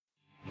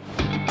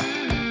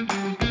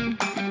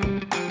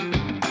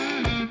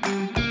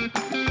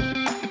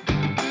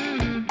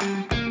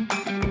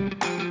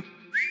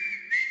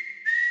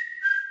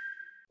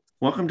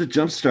Welcome to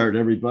Jumpstart,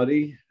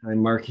 everybody. I'm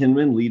Mark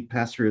Hinman, lead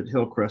pastor at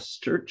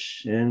Hillcrest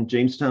Church in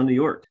Jamestown, New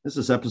York. This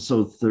is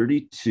episode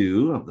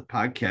 32 of the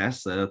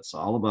podcast that's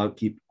all about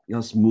keeping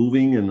us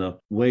moving in the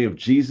way of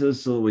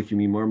Jesus so we can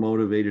be more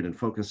motivated and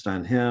focused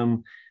on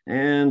Him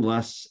and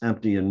less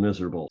empty and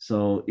miserable.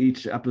 So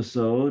each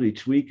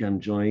week, I'm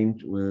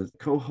joined with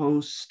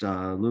co-host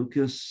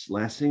Lucas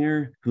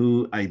Lassinger,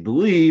 who I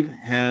believe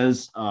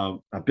has a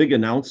big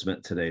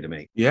announcement today to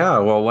make. Yeah,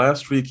 well,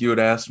 last week you had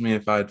asked me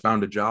if I had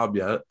found a job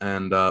yet,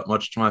 and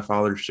much to my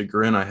father's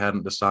chagrin, I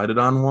hadn't decided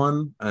on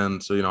one.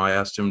 And so, I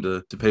asked him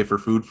to pay for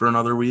food for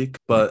another week.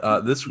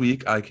 But this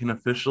week, I can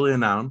officially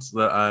announce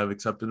that I've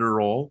accepted a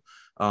role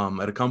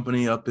at a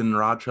company up in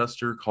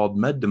Rochester called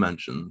Med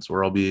Dimensions,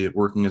 where I'll be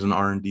working as an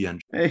R&D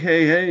engineer.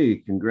 Hey,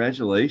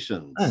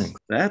 congratulations.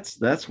 Thanks.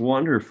 That's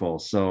wonderful.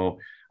 So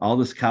all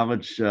this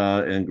college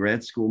and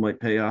grad school might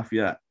pay off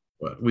yet.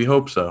 But we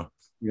hope so.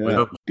 We Yeah,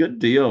 hope. good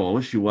deal.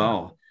 Wish you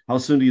well. How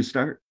soon do you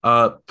start?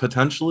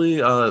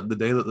 Potentially the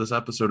day that this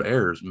episode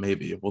airs,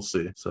 maybe. We'll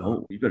see. So,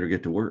 Oh, you better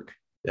get to work.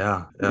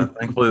 yeah.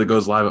 Thankfully, it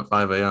goes live at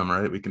 5 a.m.,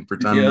 right? We can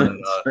pretend Yeah, that.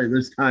 that's right.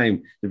 There's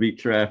time to beat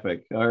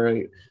traffic. All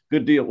right,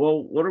 good deal.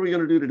 Well, what are we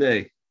going to do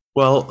today?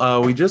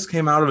 Well, we just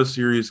came out of a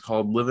series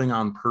called Living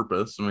on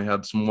Purpose, and we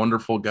had some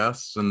wonderful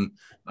guests. And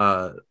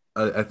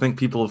I think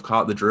people have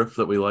caught the drift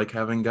that we like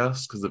having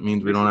guests because it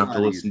means we Makes don't it a have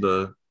to lot listen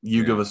easier. to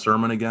you give Yeah, a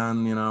sermon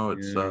again.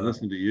 It's yeah.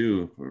 Listen to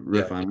you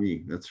riff yeah, on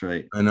me. That's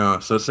right. I know.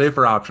 So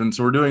safer option.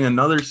 So we're doing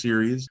another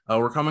series.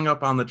 We're coming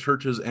up on the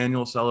church's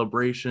annual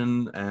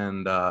celebration,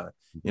 and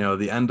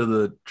the end of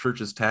the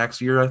church's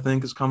tax year, I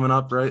think, is coming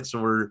up, right? So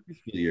we're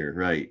Year,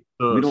 right.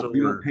 We so don't so we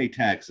don't we're pay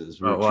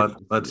taxes. We're oh, a church.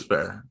 well, that's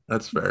fair.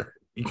 That's fair.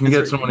 You can That's get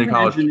right. so many You're an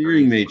college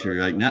engineering degrees. major,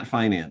 like not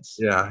finance.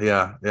 Yeah.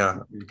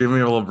 Give me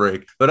a little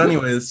break. But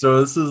anyways,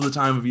 so this is the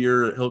time of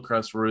year at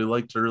Hillcrest where we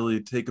like to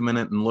really take a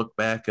minute and look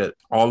back at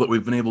all that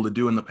we've been able to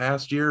do in the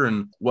past year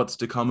and what's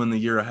to come in the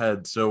year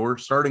ahead. So we're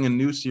starting a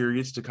new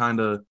series to kind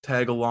of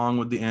tag along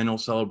with the annual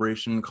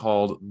celebration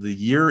called The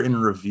Year in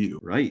Review.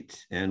 Right.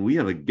 And we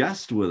have a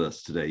guest with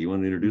us today. You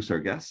want to introduce our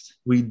guest?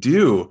 We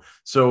do.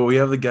 So we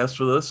have the guest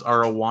with us,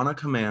 our Awana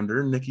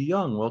commander, Nikki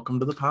Young. Welcome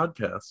to the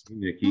podcast. Hey,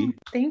 Nikki.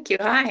 Thank you.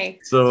 Hi.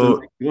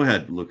 So Go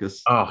ahead,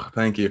 Lucas. Oh,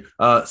 thank you.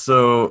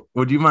 So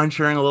would you mind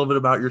sharing a little bit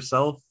about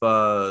yourself,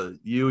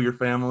 you, your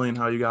family, and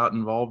how you got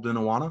involved in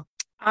Awana?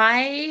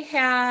 I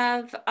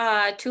have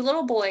two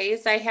little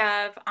boys. I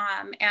have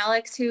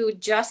Alex, who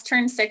just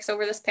turned 6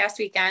 over this past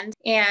weekend,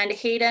 and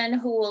Hayden,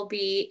 who will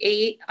be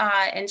 8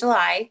 in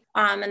July.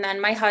 And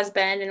then my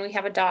husband, and we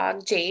have a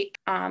dog, Jake.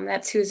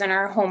 That's who's in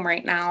our home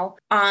right now.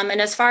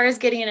 And as far as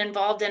getting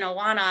involved in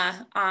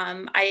Awana,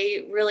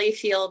 I really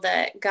feel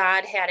that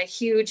God had a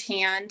huge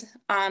hand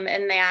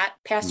in that.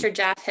 Pastor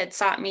Jeff had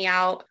sought me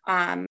out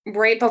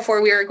right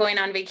before we were going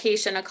on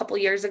vacation a couple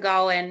years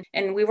ago,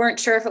 and we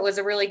weren't sure if it was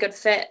a really good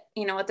fit,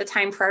 at the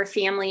time for our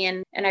family.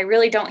 And I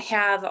really don't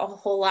have a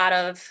whole lot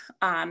of,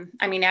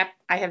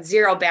 I have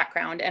zero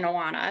background in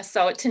Awana.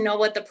 So to know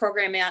what the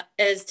program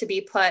is to be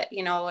put,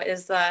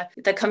 is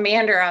the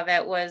commander of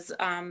it was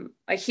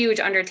a huge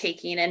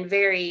undertaking and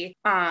very,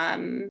 I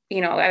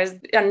was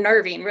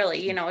unnerving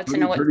really, to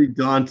know what. Pretty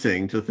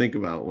daunting to think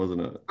about,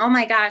 wasn't it? Oh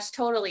my gosh,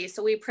 totally.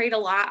 So we prayed a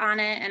lot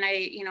on it. And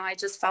I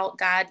just felt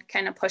God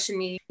kind of pushing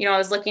me. I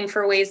was looking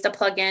for ways to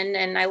plug in,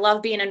 and I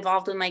love being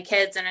involved with my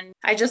kids. And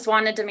I just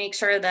wanted to make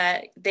sure that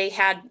they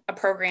had a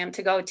program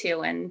to go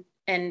to.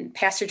 And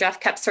Pastor Jeff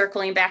kept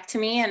circling back to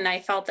me, and I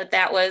felt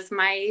that was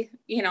my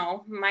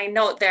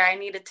note there. I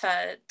needed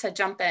to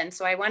jump in.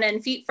 So I went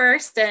in feet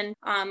first. And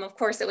of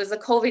course, it was a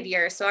COVID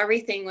year. So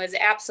everything was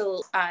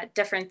absolutely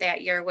different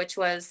that year, which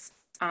was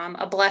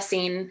a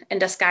blessing in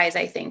disguise.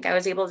 I think I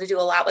was able to do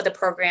a lot with the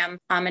program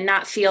and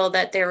not feel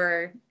that there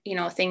were,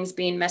 things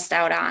being missed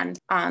out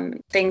on,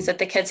 things that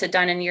the kids had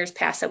done in years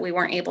past that we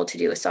weren't able to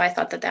do. So I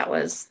thought that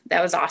was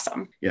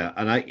awesome. Yeah.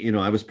 And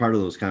I was part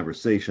of those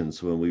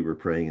conversations when we were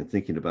praying and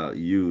thinking about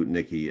you,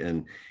 Nikki.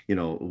 And,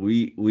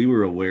 we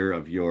were aware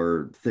of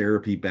your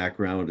therapy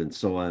background and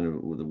so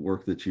on, with the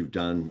work that you've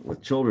done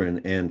with children,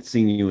 and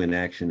seeing you in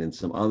action in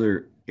some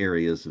other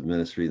areas of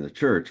ministry in the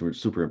church. We're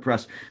super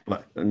impressed,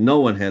 but no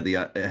one had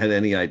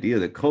any idea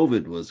that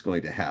COVID was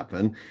going to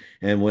happen.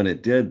 And when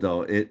it did,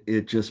 though,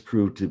 it just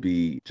proved to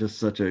be just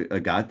such a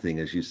God thing,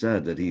 as you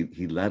said, that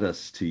he led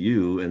us to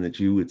you and that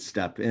you would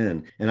step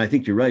in. And I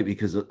think you're right,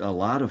 because a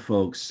lot of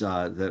folks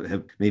that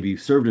have maybe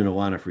served in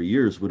Awana for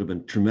years would have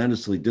been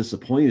tremendously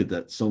disappointed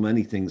that so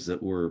many things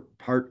that were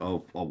part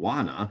of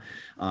Awana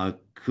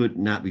could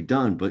not be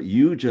done, but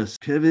you just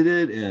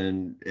pivoted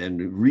and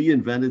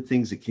reinvented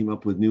things that came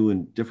up with new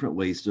and different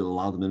ways to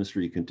allow the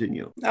ministry to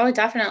continue. Oh,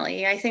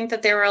 definitely. I think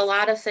that there were a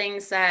lot of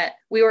things that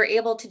we were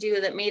able to do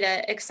that made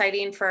it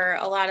exciting for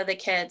a lot of the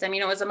kids. I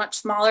mean, it was a much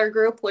smaller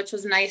group, which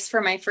was nice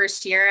for my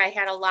first year. I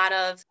had a lot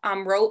of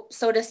rope,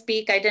 so to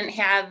speak. I didn't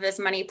have as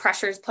many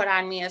pressures put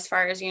on me as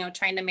far as,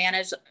 trying to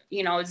manage,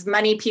 as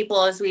many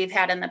people as we've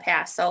had in the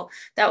past. So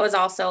that was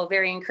also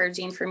very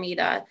encouraging for me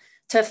to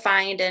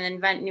find and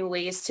invent new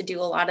ways to do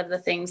a lot of the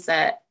things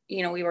that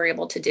we were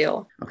able to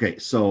do. Okay,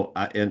 so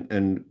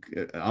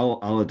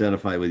I'll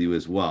identify with you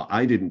as well.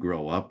 I didn't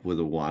grow up with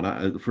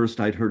Awana. The first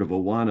I'd heard of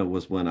Awana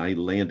was when I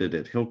landed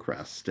at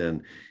Hillcrest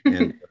and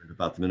learned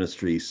about the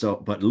ministry. So,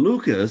 but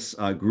Lucas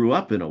grew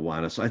up in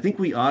Awana, so I think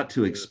we ought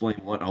to explain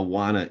what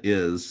Awana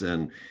is,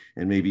 and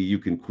maybe you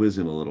can quiz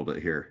him a little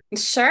bit here.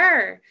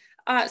 Sure.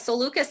 So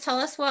Lucas, tell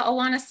us what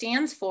Awana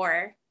stands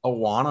for.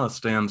 Awana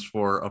stands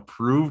for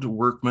Approved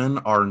Workmen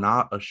Are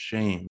Not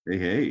Ashamed.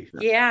 Hey.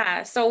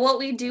 Yeah. So what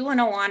we do in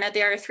Awana,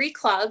 there are 3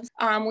 clubs.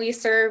 We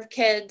serve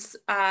kids,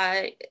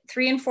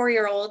 3 and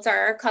 4-year-olds are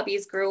our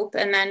Cubbies group.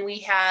 And then we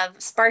have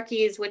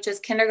Sparkies, which is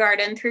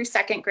kindergarten through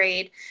 2nd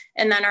grade.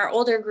 And then our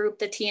older group,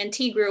 the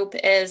TNT group,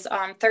 is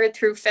 3rd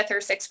through 5th or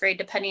 6th grade,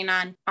 depending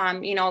on,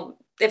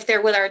 if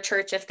they're with our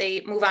church, if they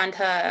move on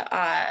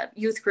to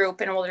youth group,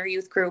 an older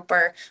youth group,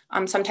 or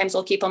sometimes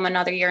we'll keep them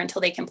another year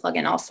until they can plug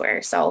in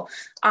elsewhere. So,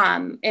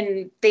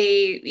 and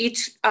they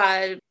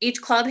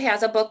each club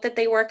has a book that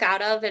they work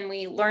out of, and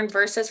we learn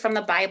verses from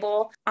the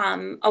Bible.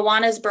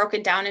 Awana is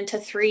broken down into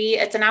 3.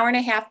 It's an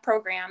 1.5-hour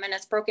program, and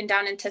it's broken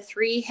down into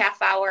 3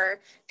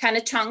 half-hour kind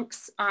of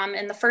chunks.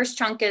 And the first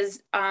chunk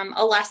is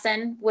a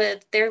lesson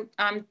with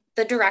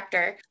the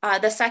director.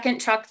 The second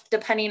chunk,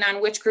 depending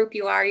on which group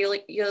you are,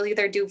 you'll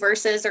either do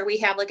verses, or we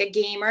have like a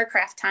game or a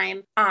craft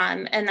time.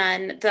 And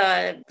then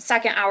the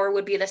second hour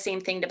would be the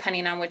same thing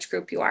depending on which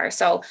group you are.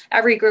 So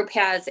every group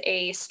has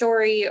a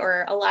story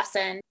or a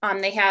lesson.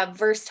 They have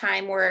verse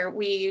time where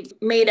we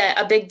made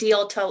a big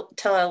deal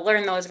to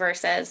learn those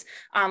verses.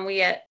 We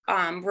get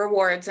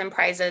rewards and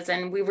prizes,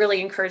 and we really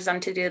encourage them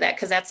to do that,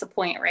 because that's the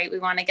point, right? We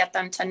want to get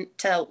them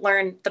to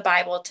learn the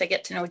Bible, to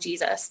get to know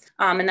Jesus.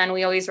 And then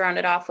we always round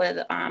it off with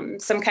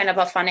some kind of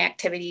a fun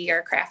activity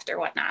or craft or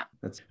whatnot.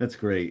 That's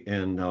great.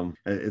 And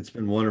it's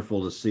been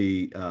wonderful to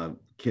see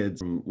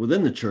kids from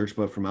within the church,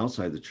 but from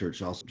outside the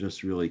church also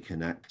just really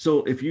connect.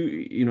 So if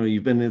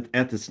you've been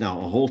at this now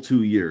a whole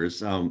 2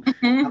 years,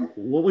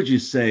 what would you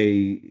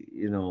say,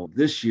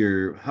 this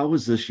year, how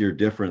was this year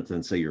different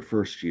than, say, your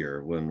first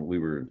year when we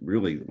were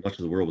really, much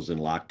of the world was in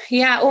lockdown?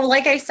 Yeah, well,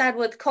 like I said,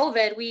 with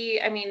COVID,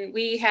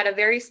 we had a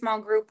very small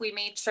group. We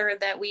made sure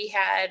that we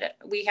had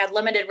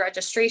limited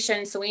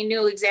registration, so we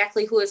knew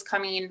exactly who was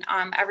coming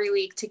every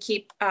week to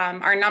keep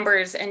our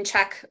numbers in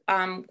check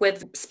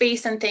with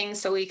space and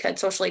things, so we could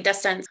socially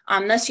distance.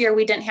 This year,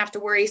 we didn't have to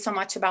worry so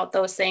much about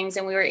those things,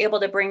 and we were able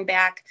to bring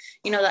back,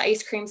 the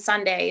ice cream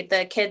sundae.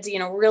 The kids,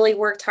 really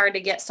worked hard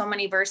to get so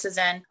many verses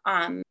in.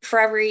 For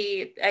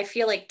every, I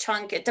feel like,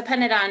 chunk, it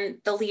depended on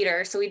the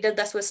leader. So we did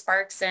this with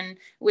Sparks, and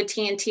with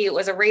TNT, it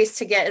was a race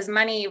to get as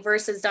many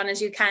verses done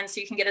as you can, so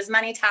you can get as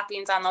many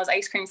toppings on those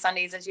ice cream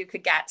sundaes as you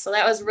could get. So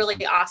that was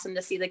really awesome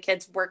to see the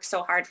kids work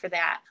so hard for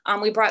that.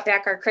 We brought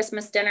back our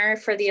Christmas dinner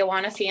for the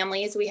Awana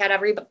families. We had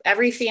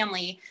every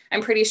family,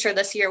 I'm pretty sure,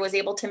 this year was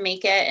able to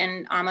make it,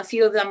 and a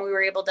few of them we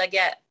were able to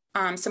get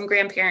some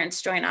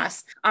grandparents join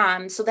us.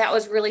 So that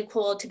was really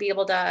cool to be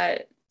able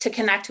to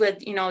connect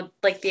with,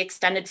 like the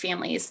extended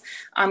families,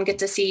 get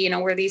to see,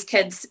 where these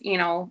kids,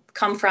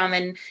 come from,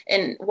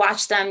 and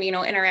watch them,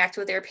 interact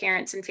with their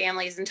parents and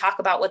families and talk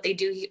about what they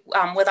do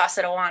with us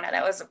at Awana.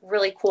 That was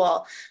really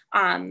cool.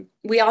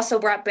 We also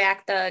brought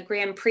back the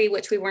Grand Prix,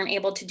 which we weren't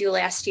able to do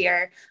last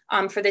year,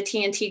 for the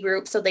TNT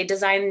group. So they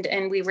designed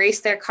and we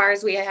raced their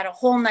cars. We had a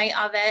whole night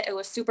of it. It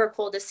was super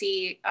cool to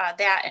see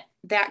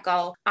that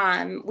go.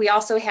 We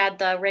also had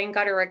the Rain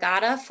Gutter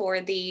Regatta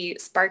for the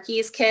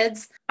Sparkies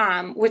kids,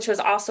 which was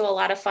also a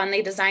lot of fun.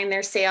 They designed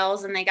their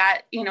sails, and they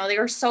got, they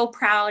were so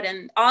proud,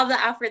 and all the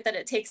effort that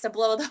it takes to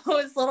blow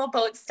those little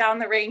boats down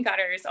the rain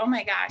gutters. Oh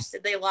my gosh,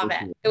 did they love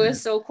it. It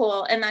was so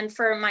cool. And then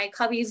for my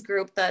Cubbies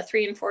group, the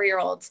 3 and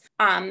 4-year-olds,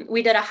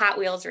 we did a Hot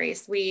Wheels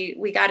race.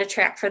 We got a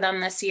track for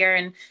them this year,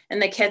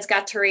 and the kids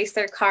got to race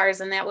their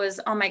cars, and that was,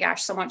 oh my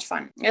gosh, so much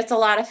fun. It's a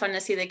lot of fun to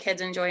see the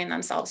kids enjoying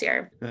themselves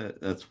here.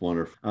 That's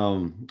wonderful.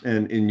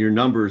 And your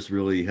numbers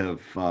really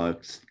have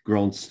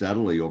grown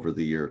steadily over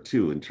the year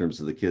too, in terms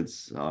of the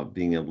kids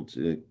being able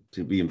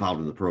to be involved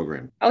in the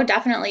program. Oh,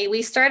 definitely.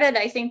 We started,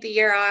 I think, the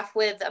year off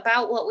with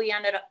about what we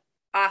ended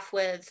off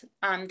with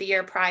the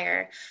year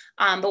prior.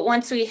 But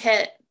once we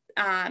hit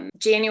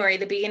January,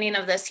 the beginning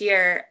of this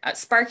year,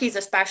 Sparkies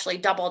especially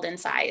doubled in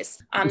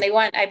size.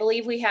 I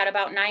believe we had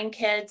about 9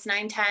 kids,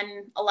 9, 10,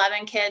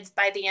 11 kids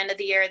by the end of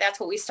the year. That's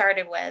what we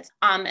started with.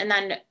 And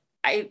then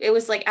it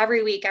was like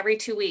every week, every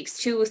 2 weeks,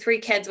 2 or 3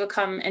 kids would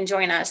come and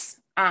join us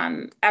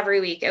every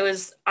week. It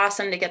was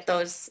awesome to get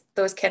those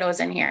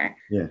kiddos in here.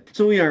 Yeah.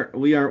 So we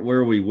aren't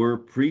where we were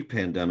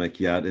pre-pandemic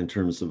yet in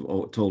terms of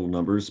total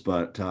numbers,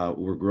 but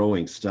we're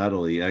growing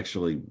steadily,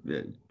 actually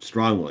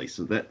strongly.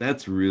 So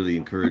that's really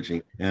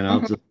encouraging. And I'll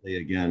just say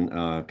again,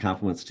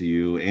 compliments to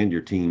you and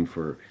your team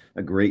for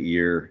a great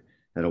year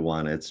at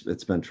Awana.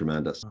 It's been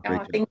tremendous.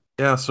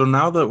 Yeah, so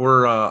now that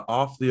we're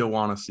off the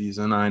Awana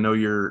season, I know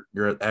you're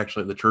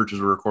actually, the church is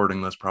recording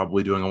this,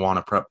 probably doing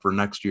Awana prep for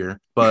next year.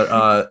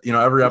 But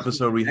every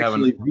episode we have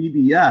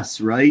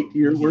VBS, right?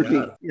 You're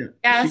working. Yeah.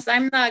 Yes,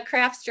 I'm the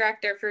crafts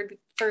director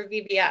for for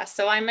VBS.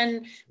 So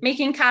I'm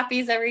making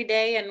copies every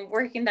day and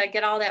working to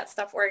get all that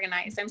stuff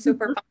organized. I'm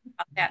super pumped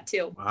about that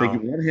too. Wow.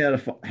 Taking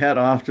one hat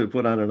off to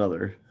put on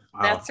another.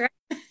 Wow. That's right.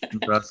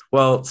 Impressive.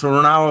 Well, so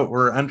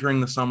we're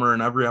entering the summer,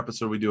 and every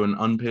episode we do an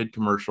unpaid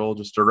commercial,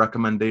 just a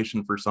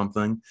recommendation for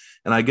something.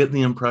 And I get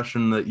the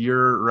impression that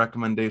your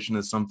recommendation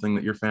is something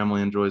that your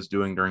family enjoys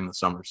doing during the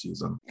summer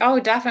season. Oh,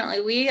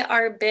 definitely. We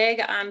are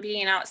big on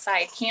being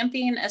outside,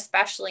 camping,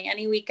 especially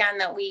any weekend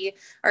that we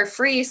are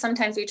free.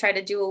 Sometimes we try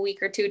to do a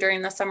week or two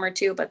during the summer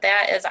too, but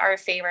that is our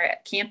favorite,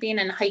 camping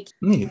and hiking.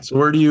 Neat. So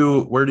where do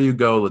you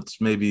go that's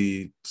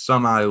maybe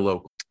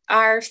semi-local?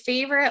 Our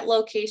favorite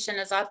location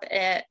is up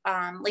at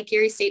Lake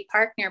Erie State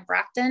Park near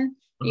Brockton,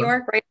 New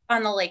York, right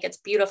on the lake. It's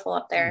beautiful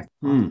up there.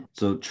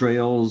 So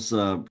trails,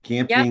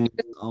 camping,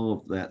 all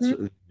of that.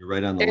 So you're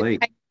right on the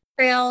lake.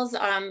 Trails,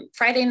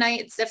 Friday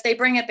nights, if they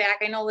bring it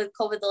back. I know with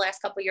COVID the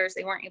last couple of years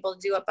they weren't able to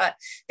do it, but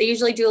they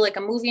usually do like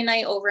a movie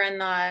night over in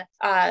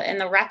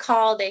the rec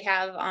hall. They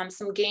have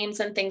some games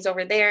and things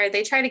over there.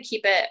 They try to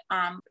keep it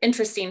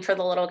interesting for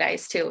the little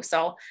guys too.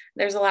 So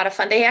there's a lot of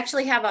fun. They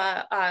actually have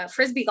a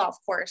frisbee golf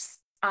course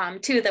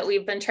too that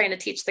we've been trying to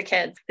teach the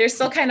kids. They're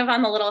still kind of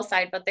on the little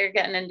side, but they're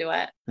getting into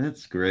it.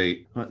 That's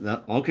great.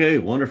 Okay,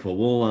 wonderful.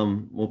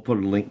 We'll put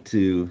a link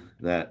to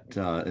that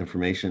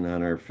information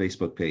on our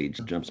Facebook page,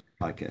 Jumps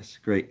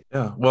Podcast. Great.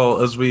 Yeah. Well,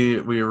 as we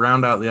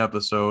round out the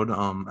episode,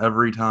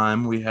 every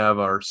time we have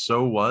our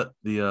So What,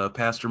 the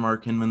Pastor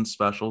Mark Hinman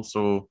special.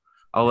 So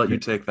I'll let you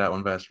take that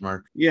one, Pastor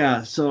Mark.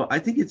 Yeah, so I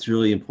think it's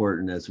really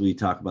important as we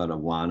talk about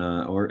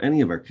Awana or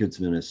any of our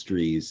kids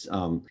ministries.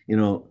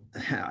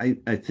 I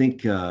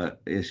think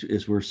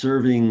as we're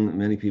serving,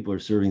 many people are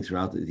serving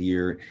throughout the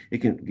year, it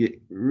can get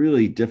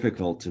really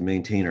difficult to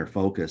maintain our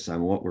focus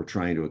on what we're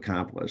trying to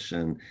accomplish.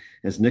 And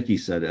as Nikki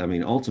said, I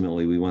mean,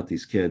 ultimately, we want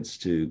these kids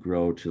to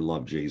grow to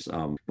love Jesus.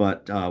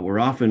 But we're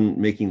often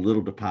making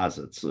little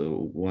deposits.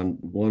 So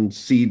one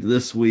seed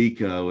this week,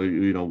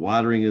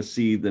 watering a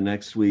seed the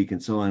next week,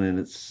 and so on. And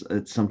it's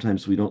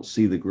sometimes we don't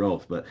see the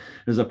growth. But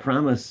there's a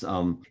promise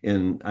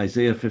in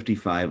Isaiah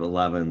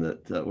 55:11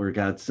 that where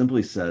God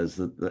simply says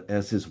that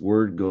as His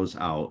word goes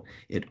out,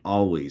 it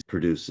always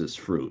produces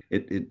fruit.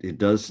 It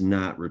does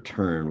not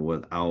return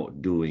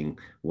without doing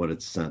what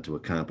it's sent to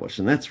accomplish,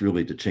 and that's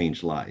really to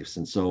change lives.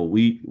 And so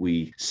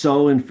we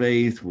sow in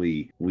faith,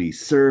 we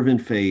serve in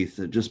faith,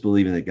 just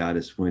believing that God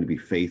is going to be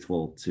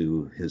faithful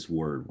to His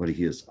word, what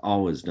He has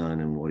always done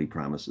and what He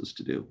promises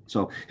to do.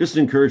 So just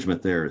an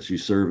encouragement there as you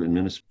serve in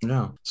ministry.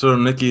 Yeah. So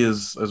Nikki,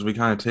 as we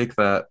kind of take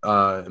that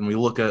and we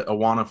look at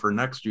Awana for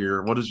next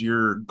year, what is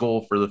your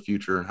goal for the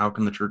future, and how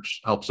can the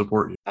church help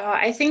support you?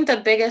 I think the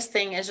biggest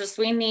thing is just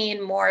we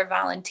need more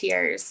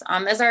volunteers.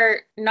 As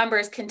our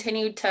numbers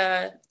continue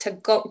to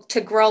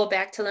grow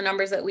back to the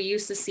numbers that we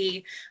used to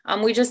see,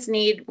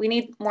 we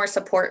need more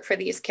support for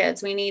these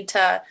kids. We need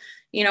to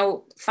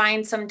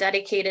find some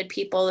dedicated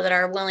people that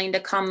are willing to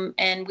come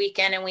in and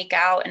week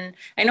out. And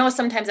I know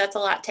sometimes that's a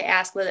lot to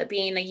ask with it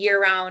being a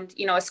year round,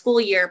 a school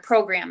year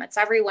program. It's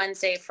every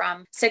Wednesday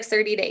from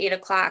 6:30 to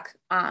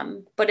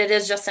 8:00. But it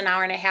is just an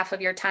hour and a half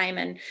of your time.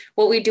 And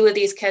what we do with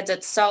these kids,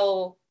 it's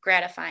so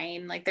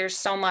gratifying. Like there's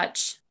so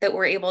much that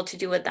we're able to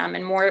do with them,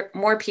 and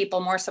more people,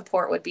 more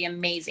support would be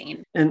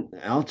amazing. And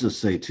I'll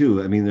just say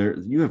too, I mean,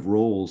 you have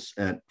roles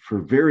for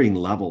varying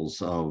levels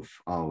of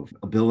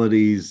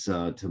abilities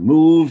to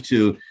move,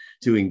 to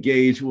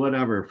engage,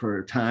 whatever,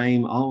 for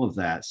time, all of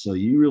that. So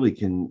you really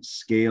can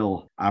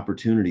scale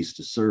opportunities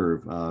to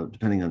serve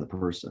depending on the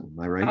person.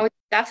 Am I right? Oh,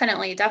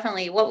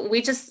 definitely.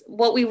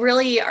 What we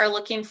really are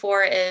looking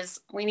for is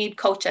we need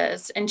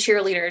coaches and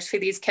cheerleaders for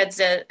these kids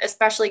to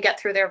especially get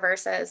through their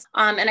verses.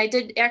 And I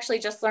did actually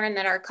just learn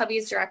that our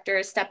Cubbies director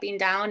is stepping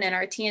down and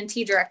our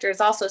TNT director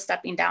is also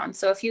stepping down.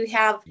 So if you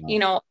have,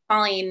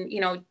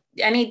 calling,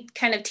 any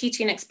kind of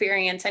teaching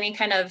experience, any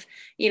kind of,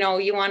 you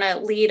want to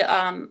lead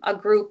a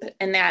group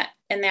in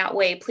that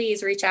way,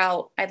 please reach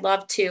out. I'd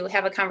love to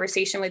have a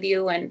conversation with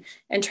you and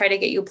try to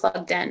get you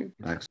plugged in.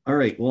 Excellent. All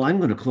right. Well, I'm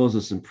going to close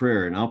this in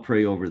prayer, and I'll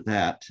pray over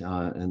that.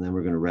 And then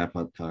we're going to wrap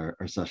up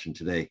our session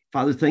today.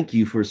 Father, thank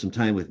you for some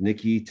time with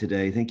Nikki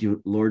today. Thank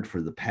you, Lord,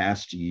 for the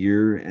past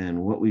year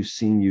and what we've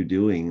seen you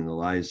doing in the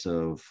lives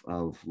of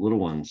little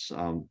ones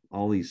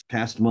all these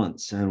past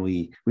months. And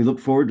we look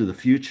forward to the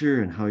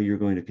future and how you're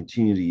going to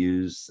continue to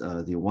use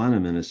the Awana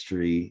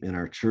ministry in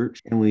our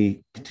church. And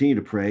we continue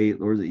to pray,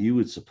 Lord, that you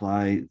would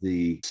supply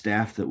the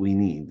staff that we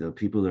need, the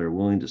people that are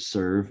willing to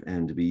serve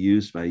and to be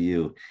used by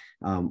you.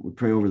 We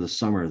pray over the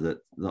summer that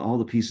all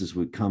the pieces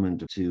would come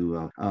into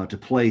to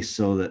place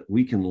so that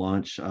we can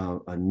launch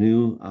a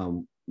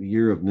new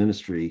year of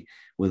ministry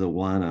with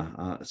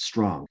Awana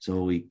strong.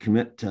 So we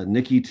commit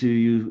Nikki to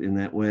you in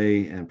that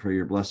way and pray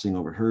your blessing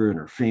over her and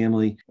her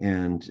family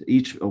and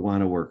each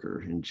Awana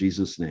worker. In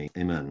Jesus' name,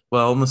 amen.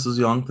 Well, Mrs.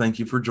 Young, thank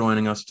you for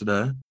joining us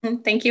today.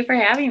 Thank you for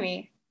having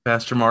me.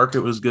 Pastor Mark,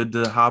 it was good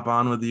to hop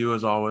on with you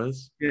as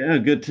always. Yeah,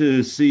 good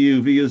to see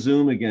you via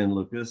Zoom again,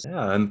 Lucas.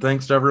 Yeah, and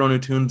thanks to everyone who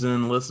tunes in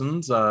and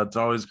listens. It's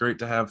always great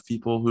to have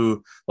people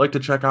who like to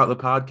check out the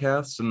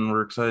podcast, and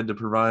we're excited to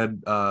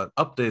provide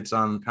updates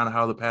on kind of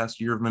how the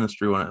past year of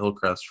ministry went at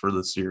Hillcrest for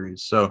this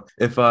series. So,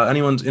 if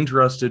anyone's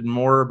interested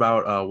more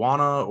about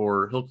WANA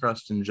or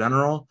Hillcrest in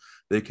general,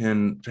 they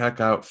can check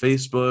out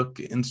Facebook,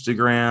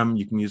 Instagram.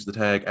 You can use the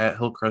tag at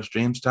Hillcrest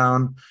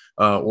Jamestown,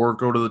 or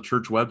go to the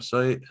church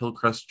website,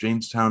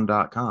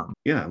 hillcrestjamestown.com.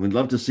 Yeah, we'd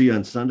love to see you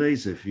on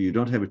Sundays. If you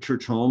don't have a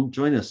church home,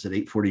 join us at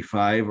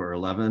 8:45 or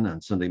 11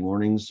 on Sunday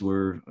mornings.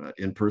 We're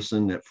in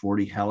person at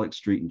 40 Halleck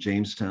Street in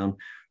Jamestown,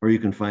 or you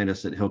can find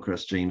us at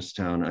Hillcrest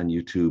Jamestown on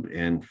YouTube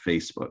and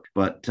Facebook.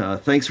 But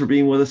thanks for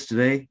being with us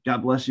today.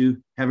 God bless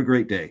you. Have a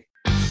great day.